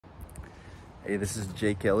Hey, this is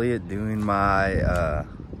Jake Elliott doing my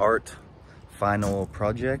art final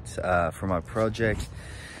project. For my project,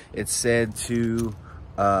 it said to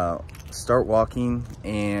start walking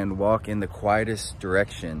and walk in the quietest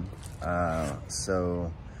direction.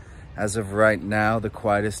 So as of right now, the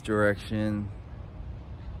quietest direction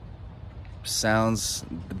sounds,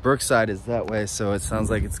 the Brookside is that way, so it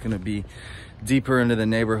sounds like it's gonna be deeper into the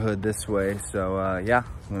neighborhood this way. So yeah,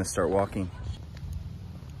 I'm gonna start walking.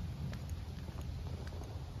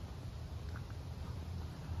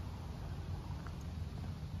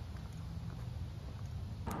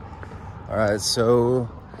 All right, so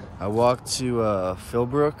I walked to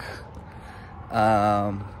Philbrook.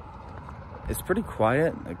 It's pretty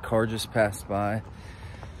quiet. A car just passed by,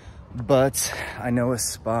 but I know a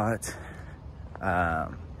spot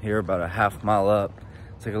here about a half mile up.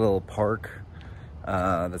 It's like a little park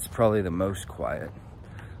that's probably the most quiet.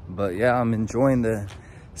 But yeah, I'm enjoying the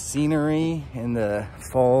scenery and the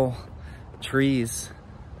fall trees.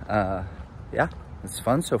 Yeah, it's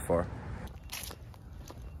fun so far.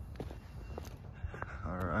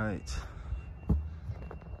 Right.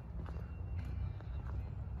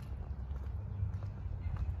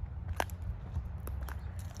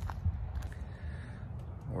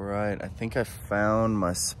 All right, I think I found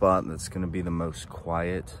my spot that's gonna be the most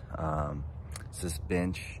quiet. It's this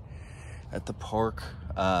bench at the park.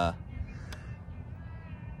 But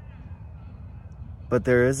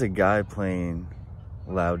there is a guy playing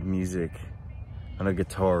loud music on a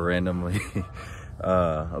guitar randomly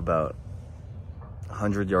about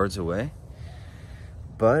 100 yards away,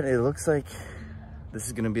 but it looks like this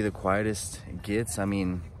is gonna be the quietest it gets. I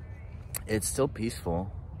mean, it's still peaceful.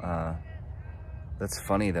 That's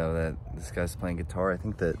funny though that this guy's playing guitar. I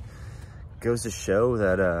think that goes to show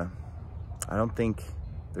that I don't think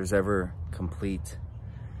there's ever complete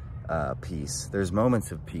peace. There's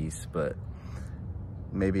moments of peace, but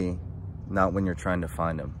maybe not when you're trying to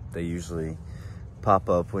find them. They usually pop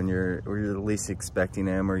up when you're least expecting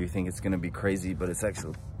them, or you think it's going to be crazy, but it's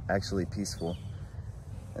actually peaceful.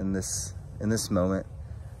 In this moment,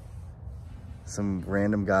 some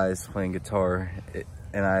random guys playing guitar,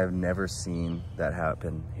 and I have never seen that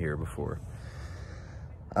happen here before.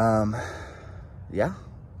 Yeah,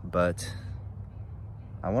 but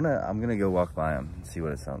I'm gonna go walk by him and see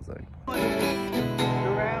what it sounds like.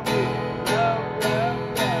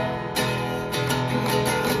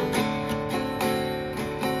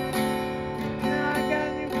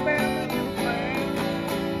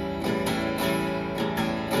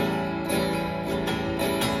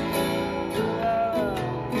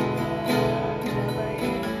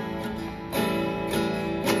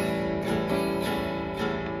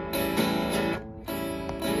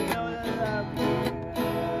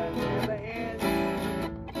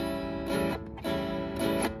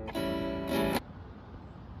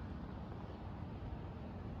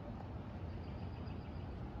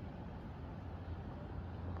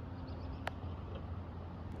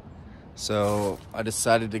 So I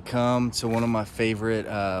decided to come to one of my favorite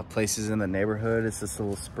places in the neighborhood. It's this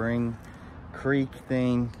little spring creek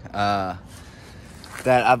thing that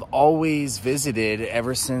I've always visited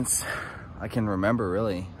ever since I can remember,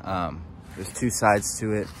 really. There's two sides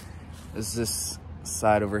to it. There's this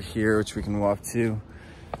side over here, which we can walk to.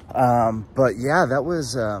 But yeah, that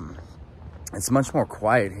was, it's much more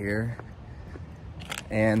quiet here.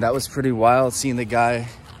 And that was pretty wild seeing the guy,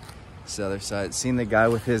 it's the other side, seeing the guy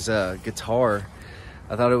with his guitar.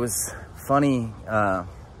 I thought it was funny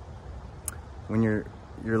when you're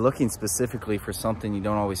looking specifically for something, you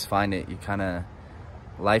don't always find it. You kind of,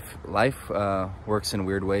 life works in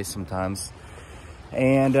weird ways sometimes.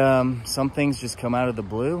 And some things just come out of the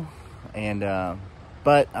blue. And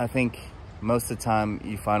but I think most of the time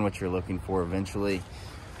you find what you're looking for eventually,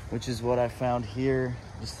 which is what I found here.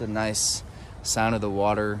 Just a nice sound of the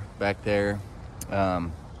water back there.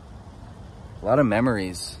 A lot of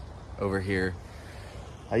memories over here.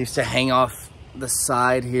 I used to hang off the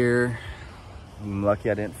side here. I'm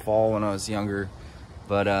lucky I didn't fall when I was younger.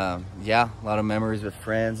 But yeah, a lot of memories with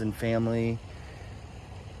friends and family.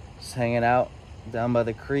 Just hanging out down by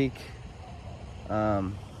the creek.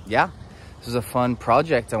 Yeah, this was a fun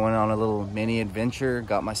project. I went on a little mini adventure,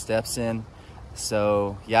 got my steps in.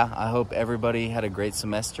 So yeah, I hope everybody had a great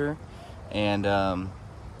semester. And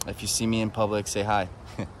if you see me in public, say hi.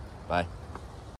 Bye.